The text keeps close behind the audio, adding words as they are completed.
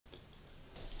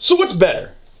So what's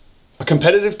better? A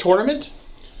competitive tournament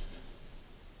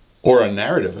or a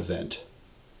narrative event?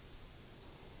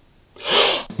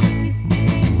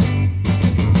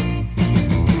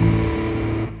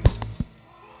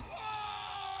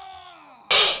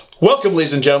 Welcome,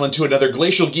 ladies and gentlemen, to another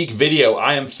Glacial Geek video.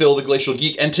 I am Phil, the Glacial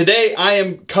Geek, and today I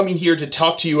am coming here to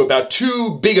talk to you about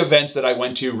two big events that I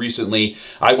went to recently.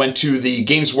 I went to the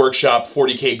Games Workshop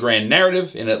 40K Grand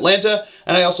Narrative in Atlanta,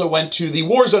 and I also went to the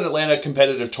Warzone Atlanta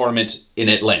competitive tournament in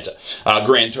Atlanta.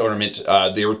 Grand tournament.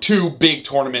 There were two big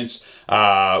tournaments.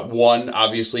 One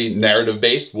obviously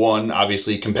narrative-based, one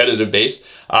obviously competitive-based.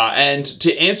 And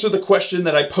to answer the question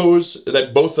that I posed,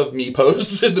 that both of me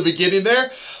posed in the beginning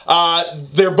there,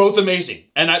 they're both amazing.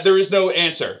 And there is no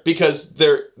answer because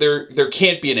there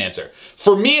can't be an answer.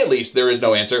 For me, at least, there is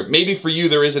no answer. Maybe for you,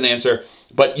 there is an answer,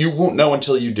 but you won't know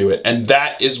until you do it. And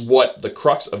that is what the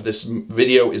crux of this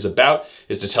video is about,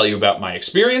 is to tell you about my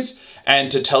experience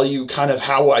and to tell you kind of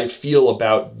how I feel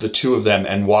about the two of them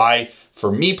and why,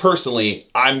 for me personally,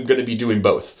 I'm going to be doing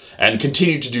both and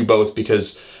continue to do both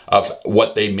because of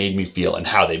what they made me feel and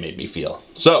how they made me feel.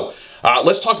 So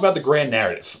let's talk about the Grand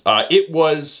Narrative. It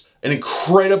was an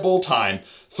incredible time.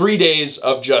 3 days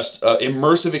of just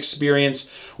immersive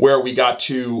experience where we got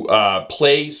to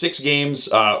play 6 games.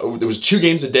 There was 2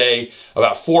 games a day,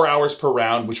 about 4 hours per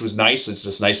round, which was nice. It's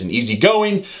just nice and easy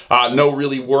going. No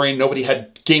really worrying. Nobody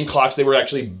had game clocks. They were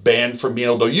actually banned from being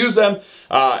able to use them.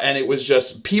 And it was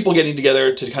just people getting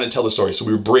together to kind of tell the story. So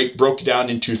we broke down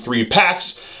into 3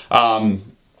 packs.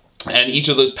 And each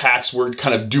of those packs were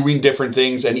kind of doing different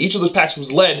things. And each of those packs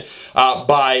was led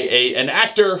by an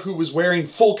actor who was wearing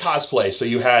full cosplay. So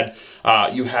you had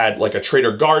like a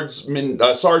traitor guardsman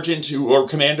sergeant or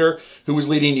commander who was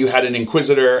leading. You had an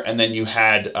inquisitor, and then you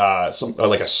had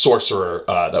like a sorcerer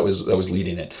that was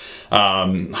leading it.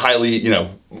 Highly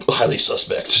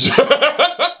suspect.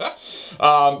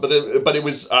 But it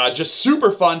was just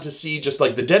super fun to see just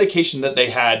like the dedication that they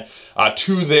had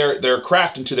to their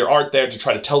craft and to their art there to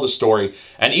try to tell the story.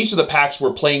 And each of the packs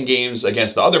were playing games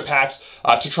against the other packs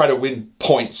to try to win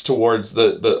points towards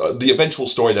the eventual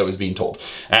story that was being told.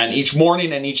 And each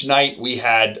morning and each night we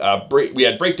had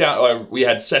we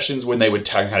had sessions when they would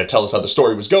kind of tell us how the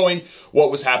story was going, what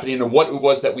was happening, and what it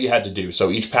was that we had to do. So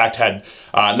each pack had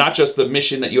not just the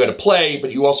mission that you had to play,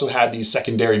 but you also had these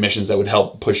secondary missions that would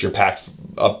help push your pack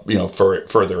up,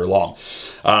 further along.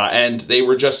 And they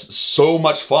were just so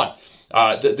much fun.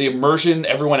 The immersion,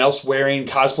 everyone else wearing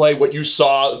cosplay, what you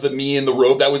saw, me in the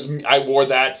robe, I wore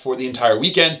that for the entire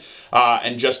weekend,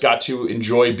 and just got to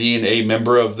enjoy being a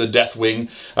member of the Death Wing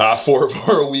for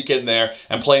a weekend there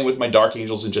and playing with my Dark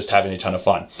Angels and just having a ton of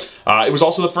fun. It was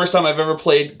also the first time I've ever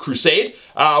played Crusade,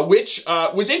 which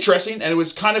was interesting, and it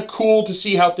was kind of cool to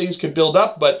see how things could build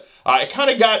up, but it kind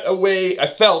of got away, I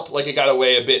felt like it got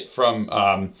away a bit from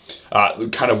kind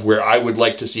of where I would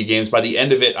like to see games. By the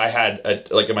end of it, I had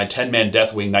my 10-man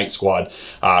Deathwing Knight Squad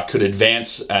could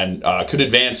advance,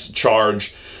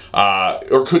 charge,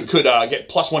 or could get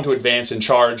 +1 to advance and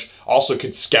charge, also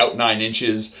could scout 9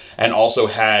 inches, and also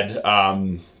had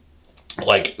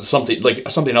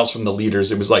something else from the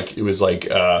leaders. It was like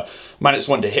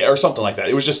 -1 to hit or something like that.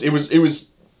 It was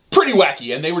pretty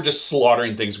wacky, and they were just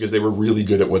slaughtering things because they were really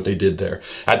good at what they did there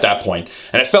at that point.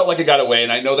 And it felt like it got away,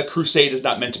 and I know that Crusade is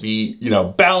not meant to be,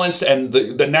 balanced, and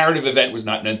the narrative event was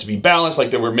not meant to be balanced. Like,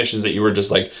 there were missions that you were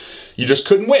just like, you just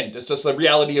couldn't win. It's just the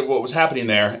reality of what was happening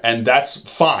there, and that's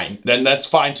fine. And that's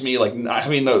fine to me. Like,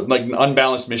 having the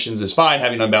unbalanced missions is fine.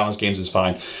 Having unbalanced games is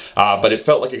fine. But it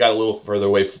felt like it got a little further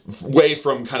away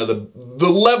from kind of the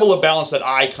level of balance that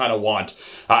I kind of want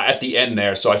at the end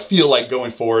there. So I feel like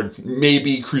going forward,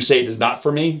 maybe Crusade is not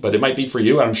for me, but it might be for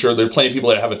you. And I'm sure there are plenty of people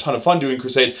that have a ton of fun doing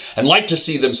Crusade and like to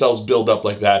see themselves build up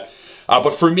like that.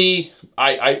 But for me,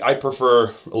 I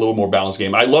prefer a little more balanced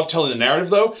game. I love telling the narrative,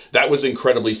 though. That was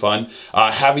incredibly fun.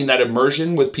 Having that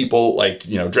immersion with people, like,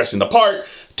 dressing the part,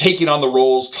 taking on the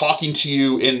roles, talking to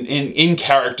you in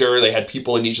character. They had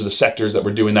people in each of the sectors that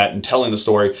were doing that and telling the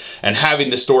story, and having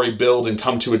the story build and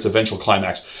come to its eventual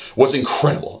climax was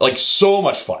incredible. Like, so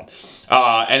much fun.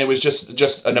 And it was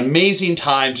just an amazing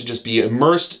time to just be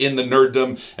immersed in the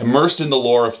nerddom, immersed in the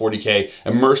lore of 40K,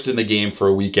 immersed in the game for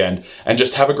a weekend, and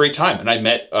just have a great time. And I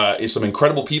met some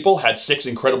incredible people, had 6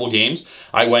 incredible games.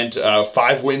 I went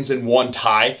 5 wins and 1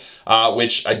 tie,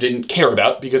 which I didn't care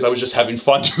about because I was just having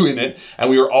fun doing it, and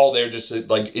we were all there just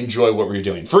to enjoy what we were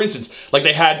doing. For instance,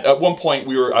 they had at one point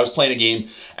I was playing a game,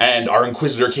 and our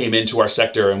Inquisitor came into our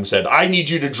sector and said, "I need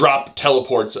you to drop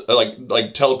teleports,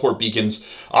 like teleport beacons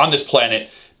on this planet.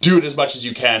 Do it as much as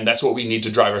you can. That's what we need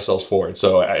to drive ourselves forward."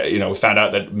 So we found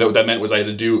out that what that meant was I had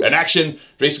to do an action,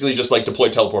 basically just deploy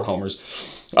teleport homers.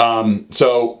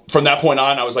 So from that point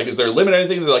on, I was like, is there a limit or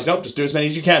anything? They're like, nope, just do as many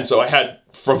as you can. So I had,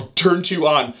 from turn 2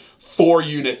 on, 4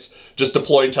 units just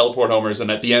deploying teleport homers,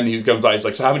 and at the end he comes by, he's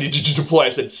like, so how many did you deploy? I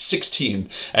said 16,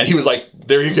 and he was like,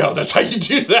 there you go, that's how you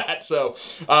do that. So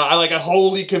I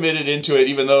wholly committed into it,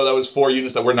 even though that was 4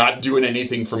 units that were not doing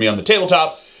anything for me on the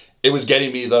tabletop. It was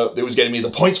getting me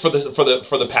the points for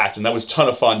the pact, and that was a ton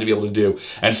of fun to be able to do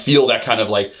and feel that kind of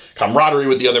like camaraderie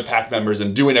with the other pact members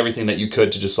and doing everything that you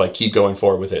could to just like keep going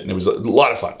forward with it. And it was a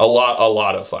lot of fun, a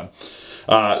lot of fun.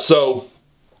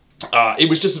 It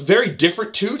was just very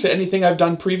different too to anything I've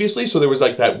done previously. So there was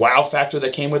like that wow factor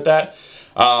that came with that.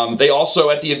 They also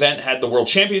at the event had the World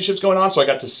Championships going on, so I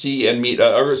got to see and meet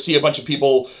or see a bunch of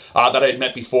people that I had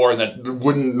met before and that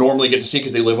wouldn't normally get to see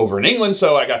because they live over in England.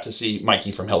 So I got to see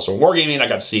Mikey from Hellstorm Wargaming. I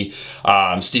got to see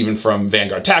Steven from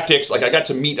Vanguard Tactics. Like I got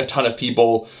to meet a ton of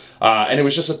people. And it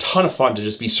was just a ton of fun to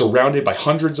just be surrounded by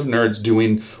hundreds of nerds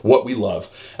doing what we love,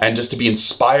 and just to be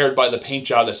inspired by the paint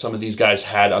job that some of these guys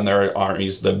had on their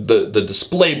armies, the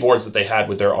display boards that they had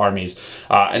with their armies,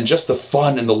 and just the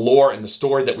fun and the lore and the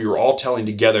story that we were all telling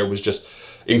together was just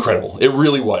incredible. It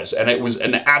really was, and it was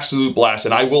an absolute blast,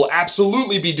 and I will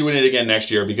absolutely be doing it again next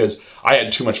year because I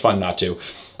had too much fun not to.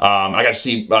 I got to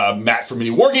see Matt from Mini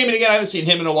Wargaming again. I haven't seen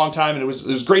him in a long time, and it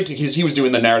was great because he was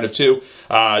doing the narrative too.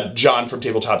 John from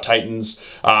Tabletop Titans.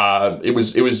 It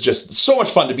was just so much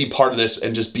fun to be part of this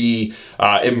and just be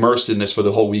immersed in this for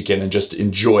the whole weekend and just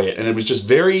enjoy it. And it was just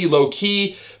very low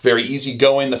key, very easy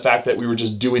going. The fact that we were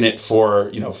just doing it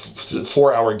for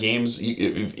 4-hour games.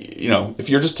 If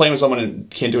you're just playing with someone and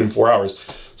can't do it in 4 hours,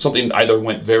 something either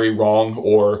went very wrong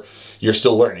or you're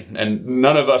still learning. And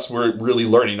none of us were really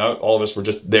learning. All of us were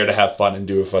just there to have fun and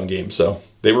do a fun game. So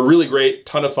they were really great,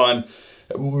 ton of fun,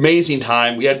 amazing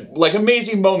time. We had like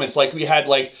amazing moments. Like we had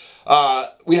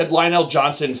Lionel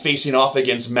Johnson facing off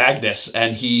against Magnus,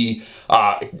 and he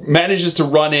manages to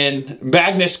run in.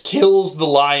 Magnus kills the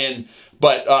lion,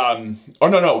 but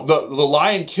the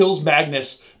lion kills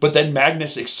Magnus, but then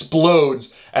Magnus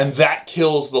explodes and that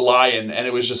kills the lion. And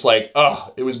it was just like,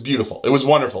 it was beautiful. It was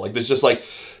wonderful. Like this, just like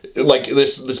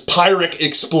this Pyrrhic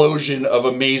explosion of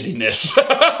amazingness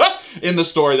in the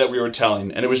story that we were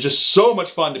telling. And it was just so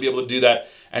much fun to be able to do that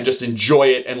and just enjoy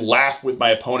it and laugh with my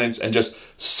opponents, and just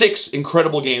 6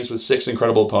 incredible games with 6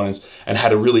 incredible opponents, and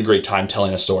had a really great time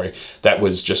telling a story that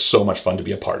was just so much fun to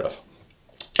be a part of.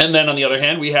 And then on the other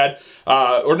hand, we had,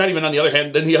 or not even on the other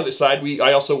hand, then the other side,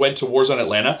 I also went to Warzone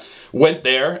Atlanta, went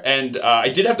there, and I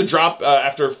did have to drop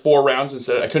after 4 rounds.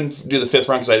 Instead, I couldn't do the 5th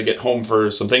round because I had to get home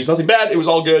for some things. Nothing bad, it was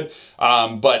all good,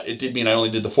 but it did mean I only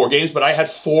did the 4 games, but I had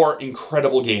 4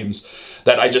 incredible games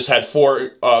that I just had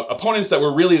 4 opponents that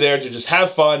were really there to just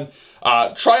have fun,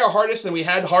 try our hardest, and we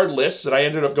had hard lists, and I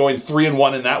ended up going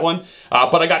 3-1 in that one.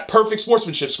 But I got perfect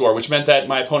sportsmanship score, which meant that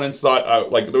my opponents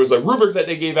thought, there was a rubric that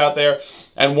they gave out there,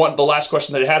 and the last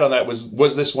question that I had on that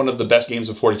was this one of the best games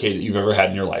of 40K that you've ever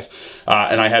had in your life?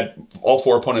 And I had all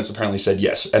 4 opponents apparently said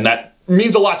yes, and that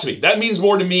means a lot to me. That means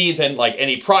more to me than like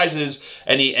any prizes,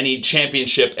 any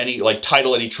championship, any like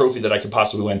title, any trophy that I could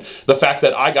possibly win. The fact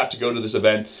that I got to go to this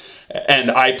event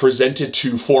and I presented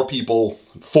to 4 people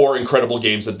 4 incredible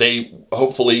games that they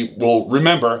hopefully will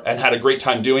remember and had a great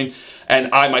time doing, and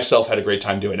I myself had a great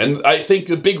time doing. And I think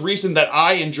the big reason that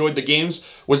I enjoyed the games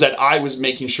was that I was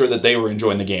making sure that they were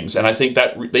enjoying the games. And I think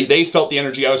that they felt the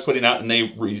energy I was putting out, and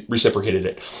they reciprocated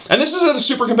it. And this is a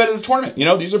super competitive tournament.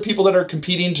 These are people that are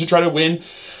competing to try to win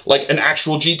like an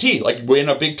actual GT, like win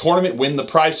a big tournament, win the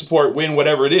prize support, win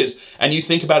whatever it is. And you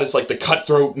think about it's like the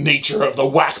cutthroat nature of the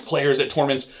whack players at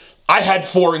tournaments. I had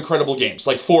 4 incredible games,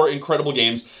 like 4 incredible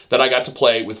games that I got to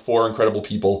play with 4 incredible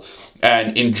people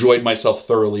and enjoyed myself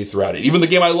thoroughly throughout it. Even the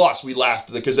game I lost, we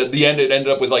laughed because at the end it ended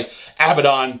up with like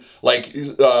Abaddon,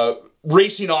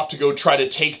 racing off to go try to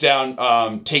take down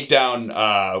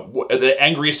the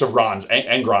angriest of Rons,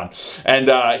 Angron.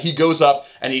 And he goes up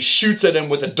and he shoots at him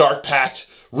with a Dark Pact,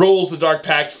 rolls the Dark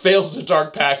Pact, fails the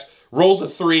Dark Pact, rolls a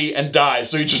 3 and dies.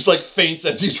 So he just like faints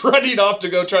as he's running off to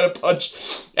go try to punch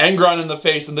Angron in the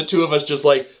face. And the 2 of us just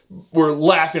like were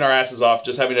laughing our asses off,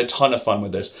 just having a ton of fun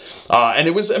with this. And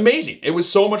it was amazing. It was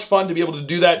so much fun to be able to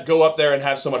do that, go up there and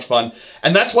have so much fun.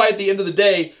 And that's why at the end of the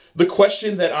day, the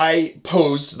question that I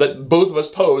posed, that both of us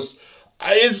posed,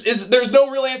 is there's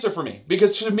no real answer for me,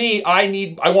 because to me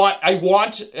I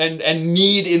want and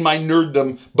need in my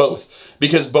nerddom both,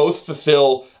 because both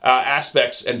fulfill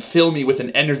aspects and fill me with an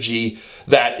energy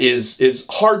that is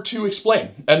hard to explain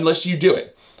unless you do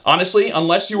it. Honestly,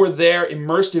 unless you are there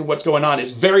immersed in what's going on,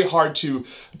 it's very hard to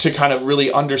kind of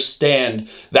really understand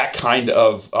that kind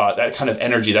of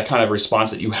energy, that kind of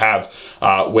response that you have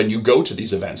when you go to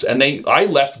these events. And I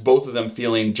left both of them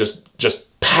feeling just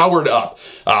powered up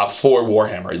for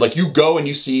Warhammer. Like, you go and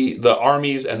you see the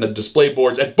armies and the display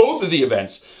boards at both of the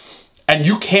events, and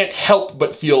you can't help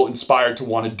but feel inspired to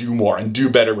want to do more and do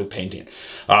better with painting.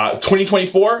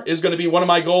 2024 is going to be one of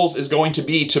my goals, is going to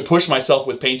be to push myself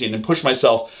with painting and push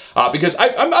myself because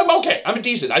I'm okay. I'm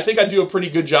decent. I think I do a pretty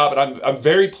good job, and I'm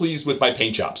very pleased with my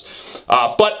paint jobs.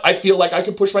 But I feel like I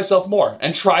could push myself more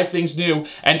and try things new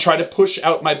and try to push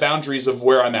out my boundaries of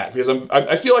where I'm at, because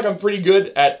I feel like I'm pretty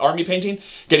good at army painting,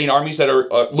 getting armies that are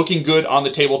looking good on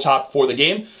the tabletop for the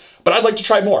game, but I'd like to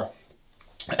try more.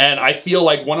 And I feel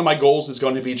like one of my goals is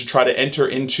going to be to try to enter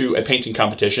into a painting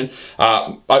competition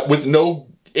with no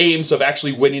aims of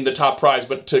actually winning the top prize,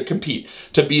 but to compete,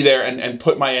 to be there and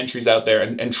put my entries out there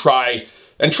and try,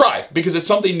 because it's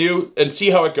something new, and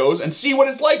see how it goes and see what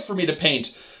it's like for me to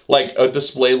paint like a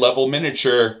display level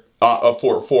miniature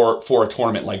for a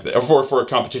tournament like this, or for a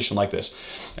competition like this,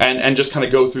 and just kind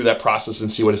of go through that process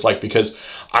and see what it's like, because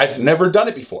I've never done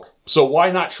it before. So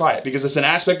why not try it? Because it's an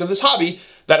aspect of this hobby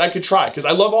that I could try, because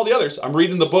I love all the others. I'm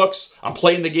reading the books, I'm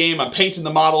playing the game, I'm painting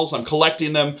the models, I'm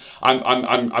collecting them,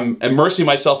 I'm immersing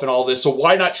myself in all this. So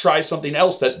why not try something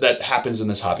else that happens in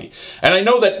this hobby? And I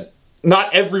know that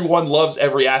not everyone loves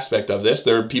every aspect of this.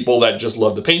 There are people that just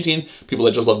love the painting, people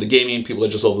that just love the gaming, people that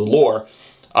just love the lore,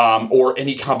 or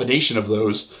any combination of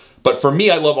those. But for me,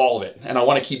 I love all of it, and I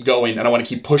want to keep going, and I want to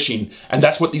keep pushing. And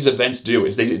that's what these events do,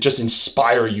 is they just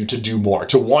inspire you to do more,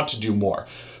 to want to do more.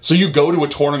 So you go to a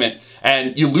tournament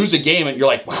and you lose a game and you're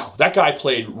like, wow, that guy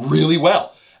played really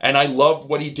well. And I love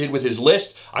what he did with his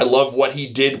list. I love what he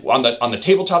did on the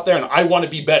tabletop there, and I want to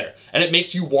be better. And it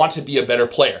makes you want to be a better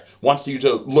player. It wants you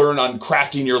to learn on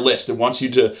crafting your list. It wants you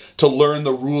to learn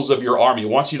the rules of your army. It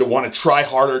wants you to want to try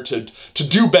harder to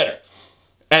do better.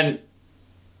 And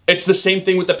it's the same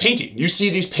thing with the painting. You see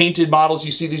these painted models,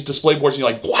 you see these display boards, and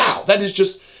you're like, wow, that is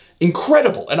just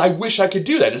incredible. And I wish I could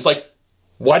do that. And it's like,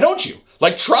 why don't you?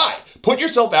 Like, try. Put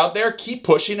yourself out there, keep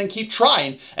pushing and keep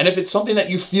trying. And if it's something that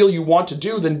you feel you want to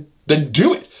do, then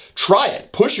do it. Try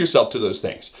it. Push yourself to those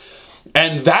things.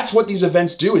 And that's what these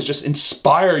events do, is just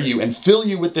inspire you and fill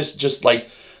you with this, just like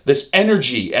this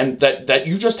energy, and that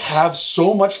you just have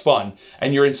so much fun,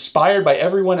 and you're inspired by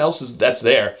everyone else that's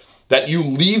there, that you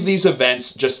leave these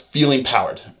events just feeling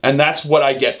powered. And that's what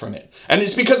I get from it. And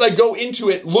it's because I go into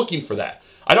it looking for that.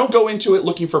 I don't go into it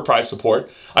looking for prize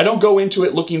support. I don't go into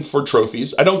it looking for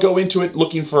trophies. I don't go into it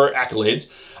looking for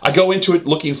accolades. I go into it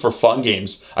looking for fun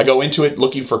games. I go into it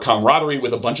looking for camaraderie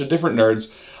with a bunch of different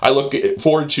nerds. I look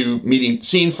forward to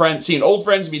seeing old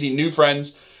friends, meeting new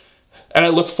friends. And I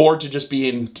look forward to just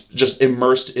being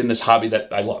immersed in this hobby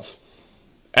that I love.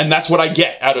 And that's what I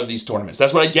get out of these tournaments.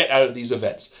 That's what I get out of these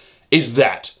events. Is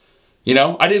that, you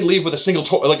know, I didn't leave with a single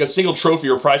trophy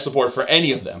or prize support for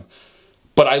any of them,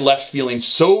 but I left feeling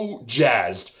so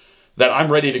jazzed that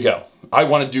I'm ready to go. I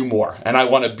want to do more, and I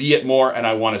want to be at more, and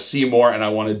I want to see more, and I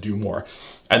want to do more.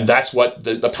 And that's what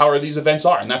the power of these events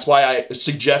are. And that's why I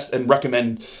suggest and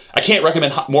recommend, I can't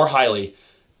recommend more highly,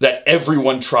 that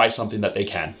everyone try something that they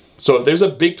can. So if there's a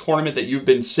big tournament that you've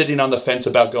been sitting on the fence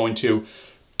about going to,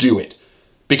 do it.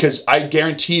 Because I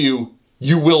guarantee you,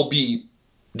 you will be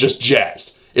just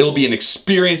jazzed. It'll be an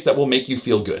experience that will make you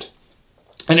feel good.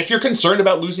 And if you're concerned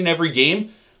about losing every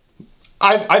game,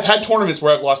 I've had tournaments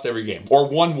where I've lost every game or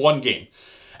won one game.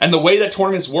 And the way that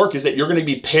tournaments work is that you're going to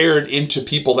be paired into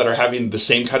people that are having the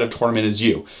same kind of tournament as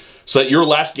you. So that your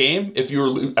last game, if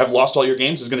you have lost all your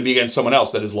games, is going to be against someone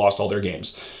else that has lost all their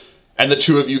games. And the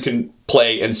two of you can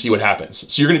play and see what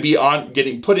happens. So you're going to be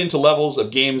getting put into levels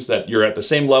of games that you're at the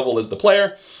same level as the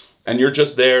player, and you're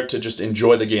just there to just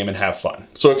enjoy the game and have fun.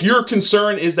 So if your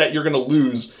concern is that you're going to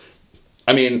lose,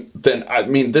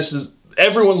 this is,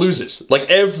 everyone loses. Like,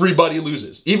 everybody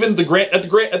loses. Even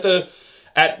the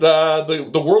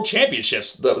World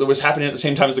Championships that was happening at the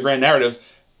same time as the Grand Narrative,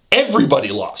 everybody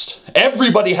lost.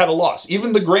 Everybody had a loss.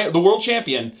 Even the World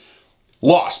Champion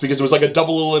lost, because it was like a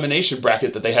double elimination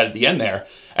bracket that they had at the end there,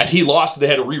 and he lost. They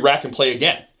had to re-rack and play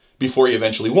again before he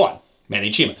eventually won.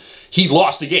 Manny Chima. He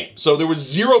lost a game. So there was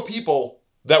 0 people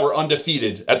that were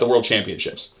undefeated at the World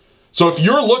Championships. So if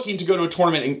you're looking to go to a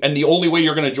tournament and the only way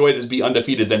you're going to enjoy it is be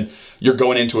undefeated, then you're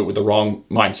going into it with the wrong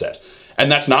mindset. And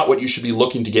that's not what you should be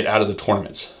looking to get out of the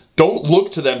tournaments. Don't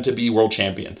look to them to be world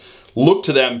champion. Look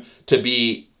to them to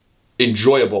be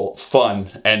enjoyable,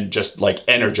 fun, and just like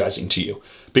energizing to you.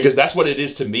 Because that's what it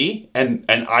is to me, and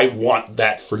I want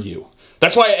that for you.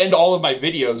 That's why I end all of my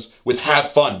videos with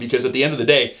have fun, because at the end of the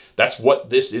day, that's what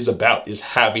this is about, is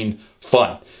having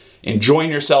fun.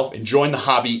 Enjoying yourself, enjoying the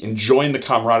hobby, enjoying the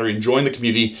camaraderie, enjoying the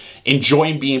community,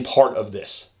 enjoying being part of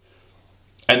this.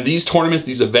 And these tournaments,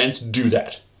 these events do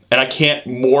that. And I can't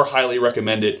more highly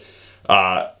recommend it.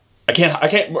 I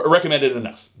can't recommend it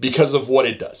enough because of what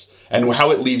it does and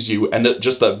how it leaves you, and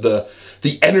just the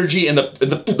energy and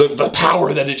the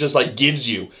power that it just like gives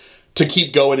you to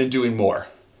keep going and doing more.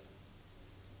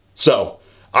 So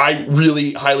I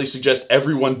really highly suggest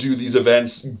everyone do these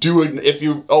events. If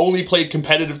you only played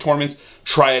competitive tournaments,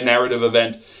 try a narrative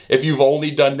event. If you've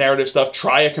only done narrative stuff,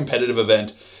 try a competitive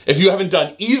event. If you haven't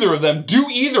done either of them, do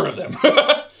either of them.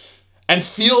 And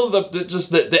feel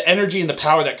the energy and the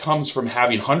power that comes from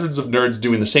having hundreds of nerds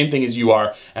doing the same thing as you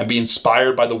are, and be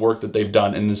inspired by the work that they've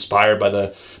done and inspired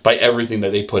by everything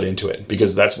that they put into it.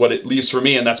 Because that's what it leaves for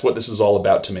me, and that's what this is all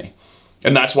about to me.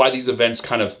 And that's why these events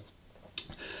kind of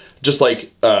just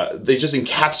like, they just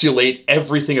encapsulate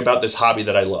everything about this hobby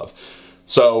that I love.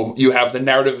 So you have the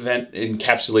narrative event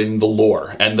encapsulating the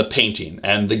lore and the painting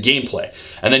and the gameplay.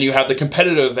 And then you have the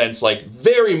competitive events, like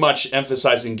very much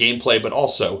emphasizing gameplay, but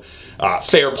also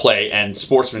fair play and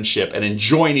sportsmanship and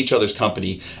enjoying each other's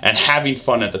company and having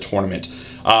fun at the tournament.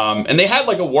 And they had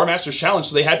like a War Masters challenge,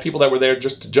 so they had people that were there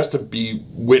just to be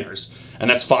winners. And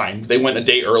that's fine. They went a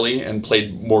day early and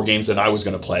played more games than I was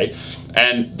going to play.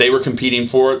 And they were competing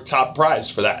for top prize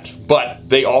for that. But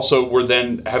they also were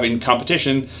then having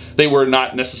competition. They were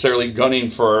not necessarily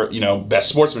gunning for, you know, best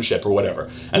sportsmanship or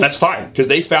whatever. And that's fine, because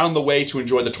they found the way to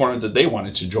enjoy the tournament that they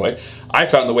wanted to enjoy. I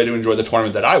found the way to enjoy the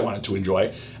tournament that I wanted to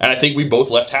enjoy. And I think we both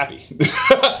left happy.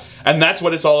 And that's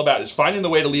what it's all about, is finding the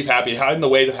way to leave happy, finding the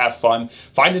way to have fun,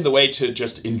 finding the way to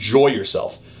just enjoy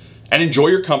yourself. And enjoy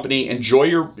your company, enjoy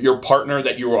your partner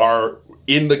that you are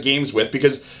in the games with,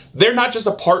 because they're not just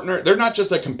a partner, they're not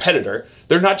just a competitor,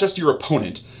 they're not just your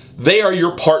opponent. They are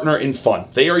your partner in fun.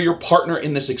 They are your partner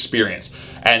in this experience.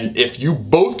 And if you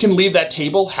both can leave that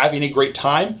table having a great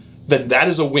time, then that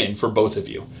is a win for both of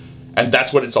you. And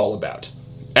that's what it's all about.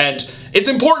 And it's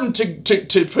important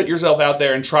to put yourself out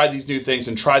there and try these new things,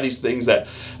 and try these things that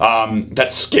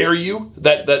that scare you,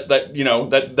 that you know,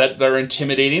 that are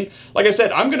intimidating. Like I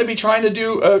said, I'm going to be trying to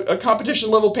do a competition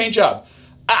level paint job.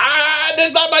 I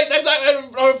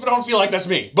don't feel like that's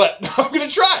me, but I'm going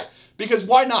to try, because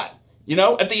why not? You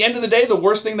know, at the end of the day, the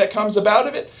worst thing that comes about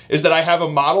of it is that I have a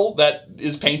model that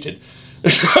is painted.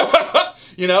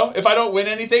 You know, if I don't win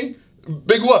anything,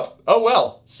 big whoop. Oh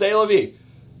well, c'est la vie.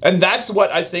 And that's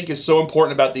what I think is so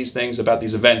important about these things, about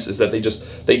these events, is that they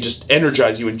just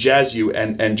energize you and jazz you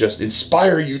and just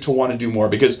inspire you to want to do more.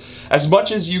 Because as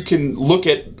much as you can look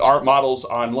at art models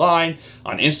online,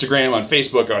 on Instagram, on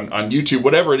Facebook, on YouTube,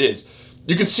 whatever it is,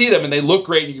 you can see them and they look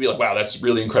great and you can be like, wow, that's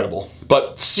really incredible.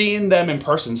 But seeing them in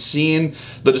person, seeing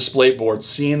the display board,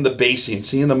 seeing the basing,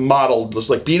 seeing the model,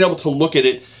 just like being able to look at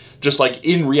it just like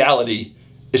in reality,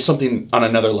 is something on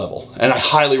another level. And I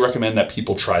highly recommend that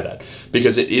people try that,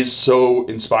 because it is so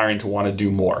inspiring to want to do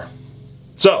more.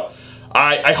 So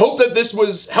I hope that this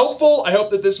was helpful. I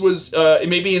hope that this was it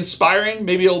may be inspiring.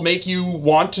 Maybe it'll make you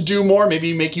want to do more.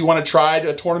 Maybe make you want to try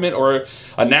a tournament or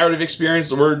a narrative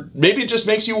experience, or maybe it just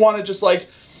makes you want to just like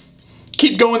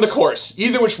keep going the course.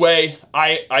 Either which way,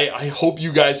 I hope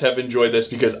you guys have enjoyed this,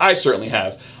 because I certainly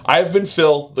have. I have been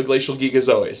Phil, the Glacial Geek, as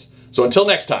always. So until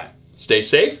next time, stay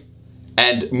safe,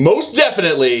 and most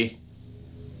definitely,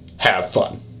 have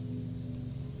fun.